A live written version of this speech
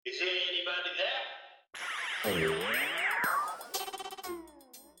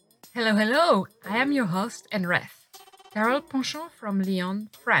Hello, hello! I am your host and ref, Carole Ponchon from Lyon,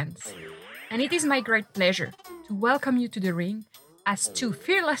 France. And it is my great pleasure to welcome you to the ring as two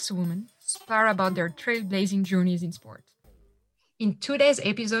fearless women spar about their trailblazing journeys in sport. In today's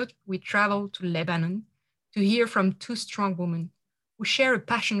episode, we travel to Lebanon to hear from two strong women who share a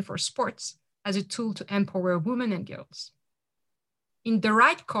passion for sports as a tool to empower women and girls. In the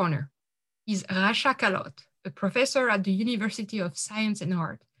right corner is Rasha Kalot, a professor at the University of Science and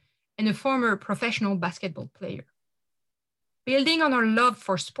Art and a former professional basketball player. Building on her love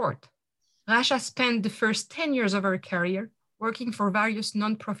for sport, Rasha spent the first 10 years of her career working for various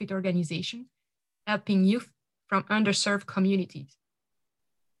nonprofit organizations, helping youth from underserved communities.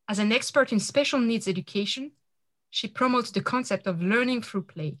 As an expert in special needs education, she promotes the concept of learning through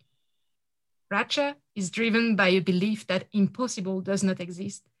play. Rasha is driven by a belief that impossible does not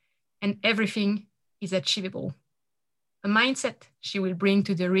exist and everything is achievable, a mindset she will bring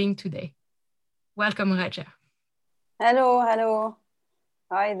to the ring today. Welcome, Rasha. Hello.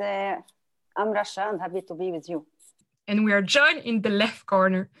 Hi there. I'm Rasha and happy to be with you. And we are joined in the left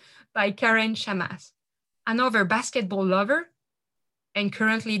corner by Karen Shamas, another basketball lover and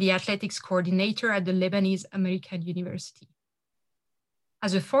currently the athletics coordinator at the Lebanese American University.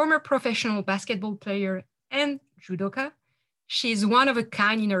 As a former professional basketball player and judoka, she is one of a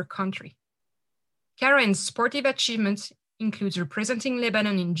kind in her country. Karen's sportive achievements include representing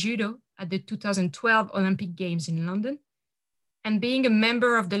Lebanon in judo at the 2012 Olympic Games in London and being a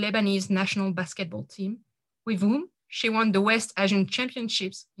member of the Lebanese national basketball team, with whom she won the West Asian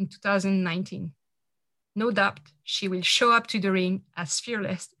Championships in 2019. No doubt she will show up to the ring as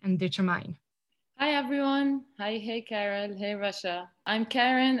fearless and determined. Hi, everyone. Hey, Carol. Hey, Rasha. I'm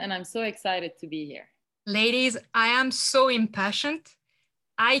Karen, and I'm so excited to be here. Ladies, I am so impassioned.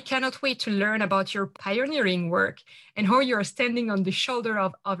 I cannot wait to learn about your pioneering work and how you're standing on the shoulder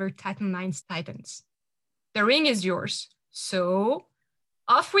of other Titan IX titans. The ring is yours, so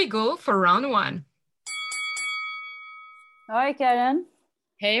off we go for round one. Hi, Karen.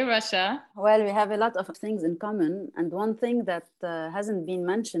 Hey, Rasha. Well, we have a lot of things in common, and one thing that hasn't been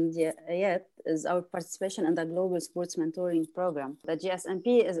mentioned yet is our participation in the Global Sports Mentoring Program. The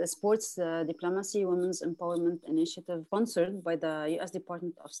GSMP is a sports diplomacy women's empowerment initiative sponsored by the US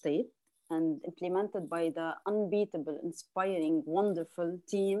Department of State and implemented by the unbeatable, inspiring, wonderful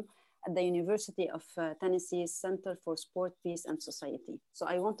team at the University of Tennessee's Center for Sport, Peace, and Society. So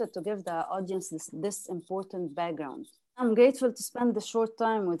I wanted to give the audience this important background. I'm grateful to spend the short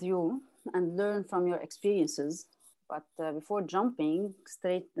time with you and learn from your experiences. But before jumping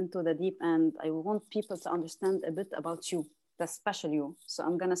straight into the deep end, I want people to understand a bit about you, the special you. So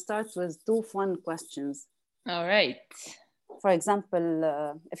I'm going to start with two fun questions. All right. For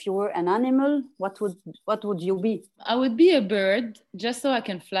example, if you were an animal, what would you be? I would be a bird just so I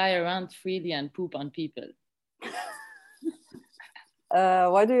can fly around freely and poop on people.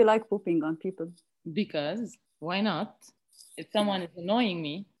 Why do you like pooping on people? Because why not? If someone is annoying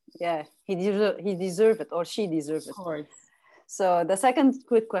me. Yeah, he deserves it or she deserves it. Of course. So the second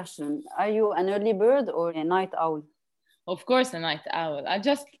quick question, are you an early bird or a night owl? Of course, a night owl. I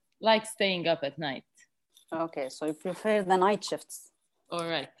just like staying up at night. Okay, so you prefer the night shifts. All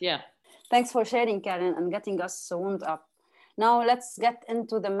right, yeah. Thanks for sharing, Karen, and getting us warmed up. Now let's get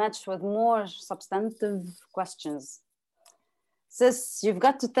into the match with more substantive questions. Sis, you've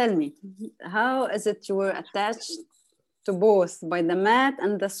got to tell me, how is it you were attached to both by the mat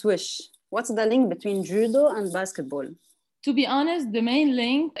and the swish? What's the link between judo and basketball? To be honest, the main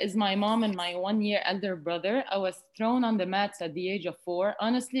link is my mom and my 1 year elder brother. I was thrown on the mats at the age of 4.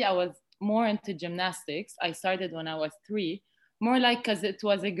 Honestly, I was more into gymnastics. I started when I was 3, more like because it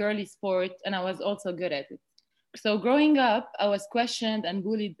was a girly sport and I was also good at it. So growing up, I was questioned and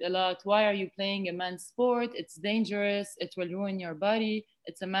bullied a lot. Why are you playing a men's sport? It's dangerous. It will ruin your body.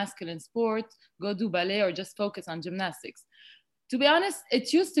 It's a masculine sport. Go do ballet or just focus on gymnastics. To be honest,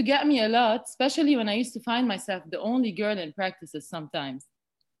 it used to get me a lot, especially when I used to find myself the only girl in practices sometimes.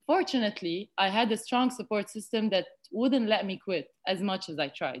 Fortunately, I had a strong support system that wouldn't let me quit as much as I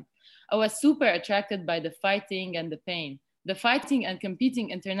tried. I was super attracted by the fighting and the pain. The fighting and competing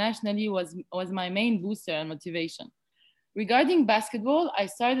internationally was my main booster and motivation. Regarding basketball, I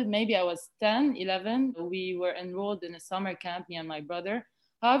started maybe I was 10, 11. We were enrolled in a summer camp, me and my brother.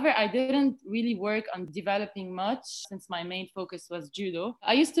 However, I didn't really work on developing much since my main focus was judo.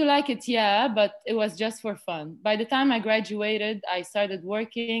 I used to like it, yeah, but it was just for fun. By the time I graduated, I started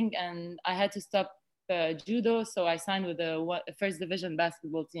working and I had to stop judo, so I signed with the first division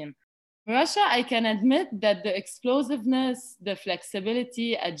basketball team. Russia, I can admit that the explosiveness, the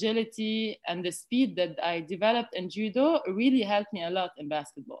flexibility, agility, and the speed that I developed in judo really helped me a lot in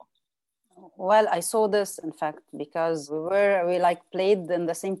basketball. Well, I saw this, in fact, because we like played in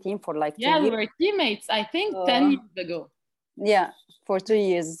the same team for like 2 Yeah, we years. were teammates, I think 10 years ago. Yeah, for 2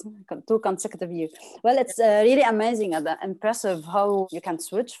 years, 2 consecutive years. Well, it's really amazing and impressive how you can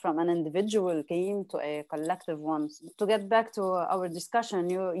switch from an individual game to a collective one. To get back to our discussion,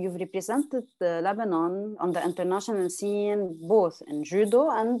 you've represented Lebanon on the international scene, both in judo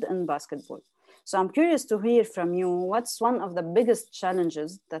and in basketball. So I'm curious to hear from you, what's one of the biggest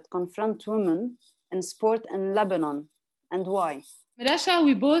challenges that confront women in sport in Lebanon and why? Rasha,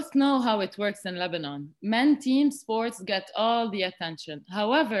 we both know how it works in Lebanon. Men team sports get all the attention.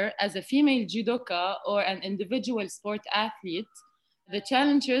 However, as a female judoka or an individual sport athlete, the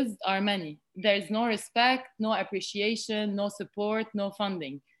challenges are many. There's no respect, no appreciation, no support, no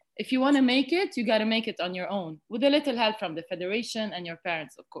funding. If you want to make it, you got to make it on your own, with a little help from the federation and your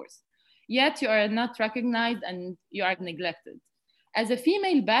parents, of course. Yet you are not recognized and you are neglected. As a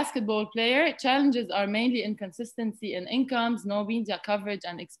female basketball player, challenges are mainly inconsistency in incomes, no media coverage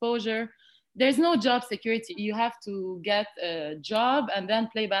and exposure. There's no job security. You have to get a job and then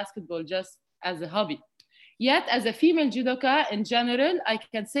play basketball just as a hobby. Yet, as a female judoka in general, I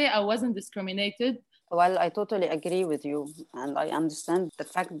can say I wasn't discriminated. Well, I totally agree with you. And I understand the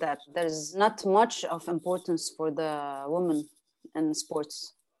fact that there's not much of importance for the women in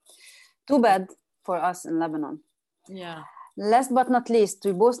sports. Too bad for us in Lebanon. Yeah. Last but not least,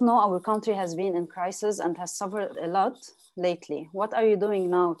 we both know our country has been in crisis and has suffered a lot lately. What are you doing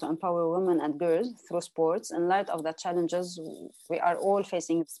now to empower women and girls through sports in light of the challenges we are all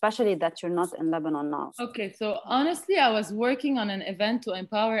facing, especially that you're not in Lebanon now? Okay, so honestly, I was working on an event to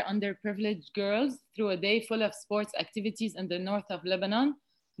empower underprivileged girls through a day full of sports activities in the north of Lebanon.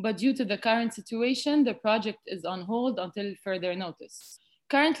 But due to the current situation, the project is on hold until further notice.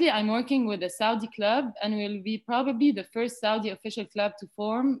 Currently, I'm working with a Saudi club and will be probably the first Saudi official club to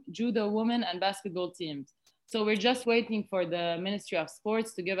form judo women and basketball teams. So we're just waiting for the Ministry of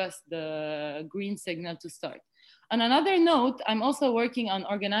Sports to give us the green signal to start. On another note, I'm also working on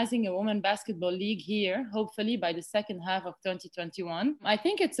organizing a women basketball league here, hopefully by the second half of 2021. I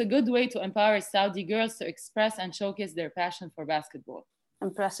think it's a good way to empower Saudi girls to express and showcase their passion for basketball.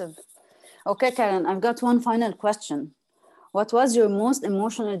 Impressive. Okay, Karen, I've got one final question. What was your most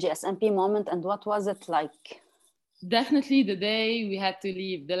emotional GSMP moment and what was it like? Definitely the day we had to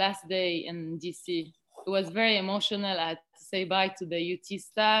leave, the last day in DC. It was very emotional. I had to say bye to the UT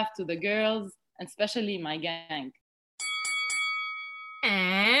staff, to the girls, and especially my gang.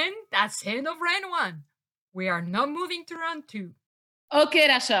 And that's the end of round 1. We are now moving to round 2. Okay,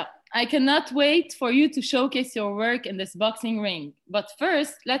 Rasha, I cannot wait for you to showcase your work in this boxing ring. But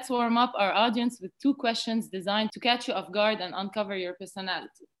first, let's warm up our audience with 2 questions designed to catch you off guard and uncover your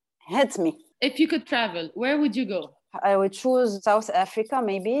personality. Hit me. If you could travel, where would you go? I would choose South Africa,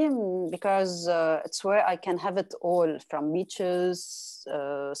 maybe, because it's where I can have it all, from beaches,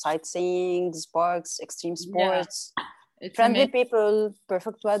 sightseeing, parks, extreme sports, friendly people,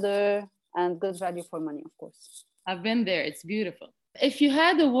 perfect weather, and good value for money, of course. I've been there. It's beautiful. If you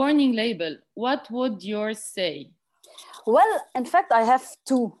had a warning label, what would yours say? Well, in fact, I have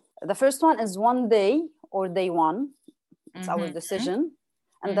 2. The first one is one day or day one. It's our decision.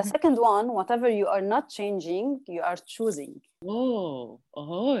 And the second one, whatever you are not changing, you are choosing. Oh,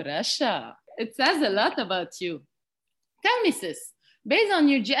 Rasha. It says a lot about you. Tell me, sis, based on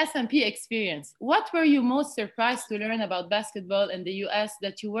your GSMP experience, what were you most surprised to learn about basketball in the US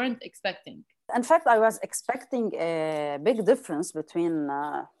that you weren't expecting? In fact, I was expecting a big difference between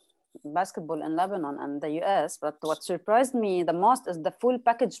basketball in Lebanon and the US, but what surprised me the most is the full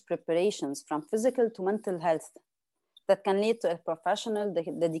package preparations from physical to mental health that can lead to a professional,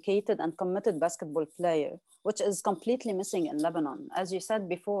 dedicated, and committed basketball player, which is completely missing in Lebanon. As you said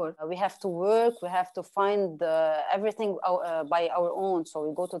before, we have to work, we have to find everything by our own. So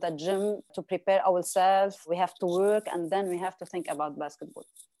we go to the gym to prepare ourselves, we have to work, and then we have to think about basketball.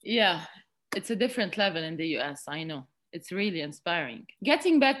 Yeah, it's a different level in the US, I know. It's really inspiring.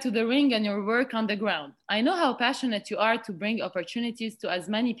 Getting back to the ring and your work on the ground, I know how passionate you are to bring opportunities to as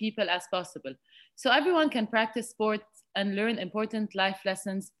many people as possible, so everyone can practice sports and learn important life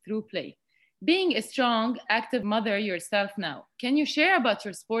lessons through play. Being a strong, active mother yourself now, can you share about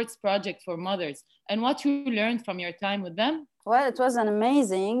your sports project for mothers and what you learned from your time with them? Well, it was an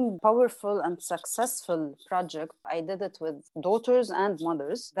amazing, powerful, and successful project. I did it with daughters and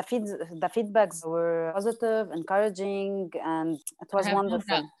mothers. The feedbacks were positive, encouraging, and it I was have no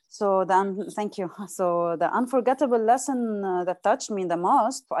wonderful. doubt. So, thank you. So, the unforgettable lesson that touched me the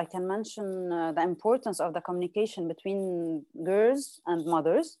most, I can mention the importance of the communication between girls and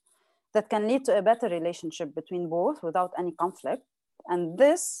mothers that can lead to a better relationship between both without any conflict. And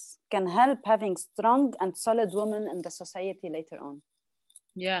this can help having strong and solid women in the society later on.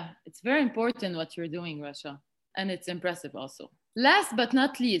 Yeah, it's very important what you're doing, Rasha, and it's impressive also. Last but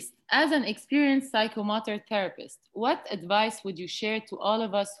not least, as an experienced psychomotor therapist, what advice would you share to all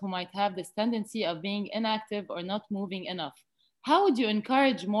of us who might have this tendency of being inactive or not moving enough? How would you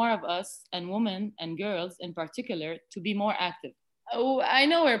encourage more of us, and women and girls in particular, to be more active? Oh, I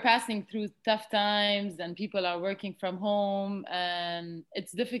know we're passing through tough times and people are working from home, and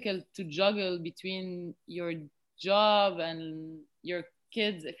it's difficult to juggle between your job and your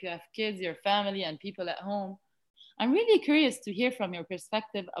kids, if you have kids, your family, and people at home. I'm really curious to hear from your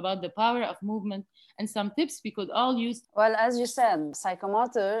perspective about the power of movement and some tips we could all use. Well, as you said,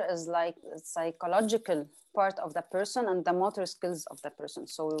 psychomotor is like a psychological part of the person and the motor skills of the person.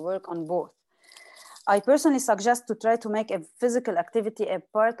 So we work on both. I personally suggest to try to make a physical activity a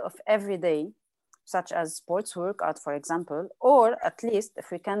part of every day, such as sports workout, for example, or at least if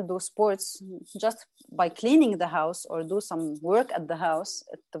we can do sports just by cleaning the house or do some work at the house,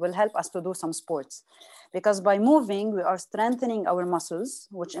 it will help us to do some sports. Because by moving, we are strengthening our muscles,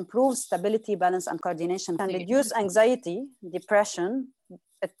 which improves stability, balance, and coordination, can reduce anxiety, depression.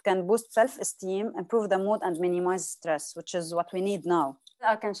 It can boost self-esteem, improve the mood, and minimize stress, which is what we need now.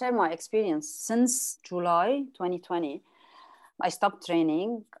 I can share my experience. Since July 2020, I stopped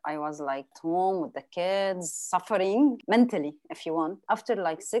training. I was like home with the kids, suffering mentally, if you want. After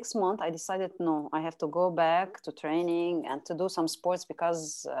like 6 months, I decided, no, I have to go back to training and to do some sports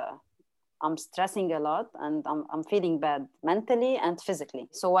because I'm stressing a lot and I'm feeling bad mentally and physically.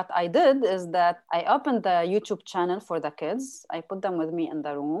 So what I did is that I opened the YouTube channel for the kids. I put them with me in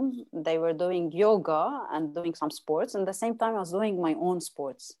the room. They were doing yoga and doing some sports. And at the same time, I was doing my own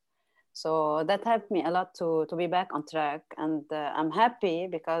sports. So that helped me a lot to be back on track. And I'm happy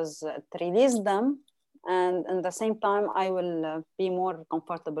because it released them. And at the same time, I will be more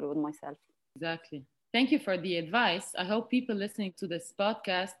comfortable with myself. Exactly. Thank you for the advice. I hope people listening to this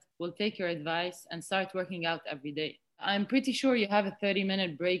podcast will take your advice and start working out every day. I'm pretty sure you have a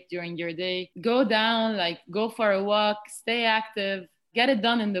 30-minute break during your day. Go down, like go for a walk, stay active, get it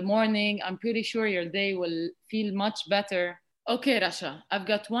done in the morning. I'm pretty sure your day will feel much better. Okay, Rasha, I've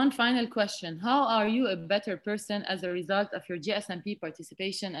got one final question. How are you a better person as a result of your GSMP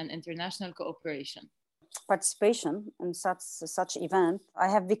participation and international cooperation? Participation in such event, I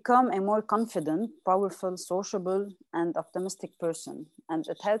have become a more confident, powerful, sociable, and optimistic person. And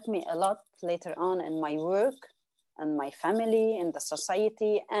it helped me a lot later on in my work, and my family, in the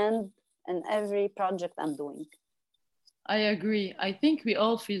society, and in every project I'm doing. I agree. I think we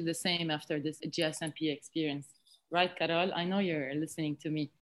all feel the same after this GSMP experience. Right, Carol? I know you're listening to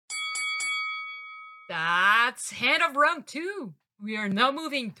me. That's end of round 2. We are now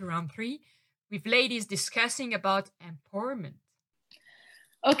moving to round 3 with ladies discussing about empowerment.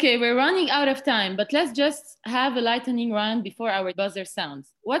 Okay, we're running out of time, but let's just have a lightning round before our buzzer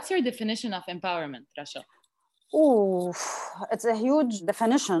sounds. What's your definition of empowerment, Rasha? Oh, it's a huge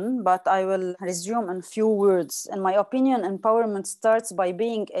definition, but I will resume in few words. In my opinion, empowerment starts by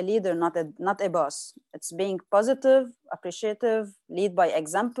being a leader, not a boss. It's being positive, appreciative, lead by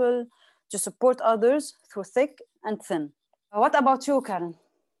example, to support others through thick and thin. What about you, Karen?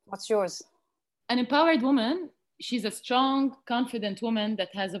 What's yours? An empowered woman, she's a strong, confident woman that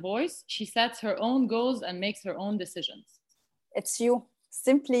has a voice. She sets her own goals and makes her own decisions. It's you,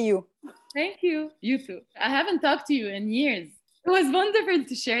 simply you. Thank you. You too. I haven't talked to you in years. It was wonderful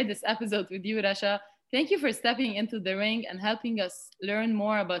to share this episode with you, Rasha. Thank you for stepping into the ring and helping us learn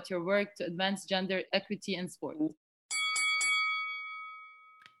more about your work to advance gender equity in sport.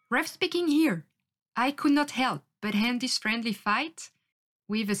 Ref speaking here. I could not help but end this friendly fight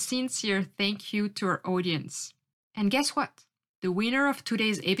with a sincere thank you to our audience. And guess what? The winner of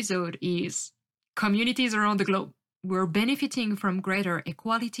today's episode is communities around the globe. We're benefiting from greater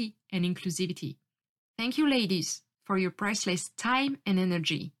equality and inclusivity. Thank you, ladies, for your priceless time and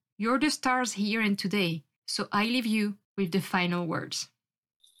energy. You're the stars here and today, so I leave you with the final words.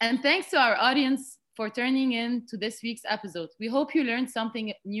 And thanks to our audience for turning in to this week's episode. We hope you learned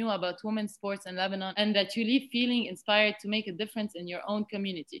something new about women's sports in Lebanon and that you leave feeling inspired to make a difference in your own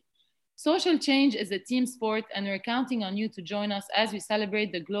community. Social change is a team sport, and we're counting on you to join us as we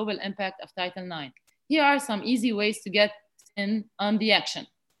celebrate the global impact of Title IX. Here are some easy ways to get in on the action.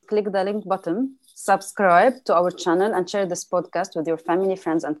 Click the link button, subscribe to our channel, and share this podcast with your family,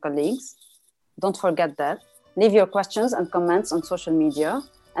 friends, and colleagues. Don't forget that. Leave your questions and comments on social media.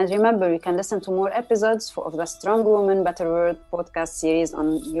 And remember, you can listen to more episodes of the Strong Woman, Better World podcast series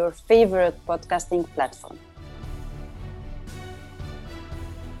on your favorite podcasting platform.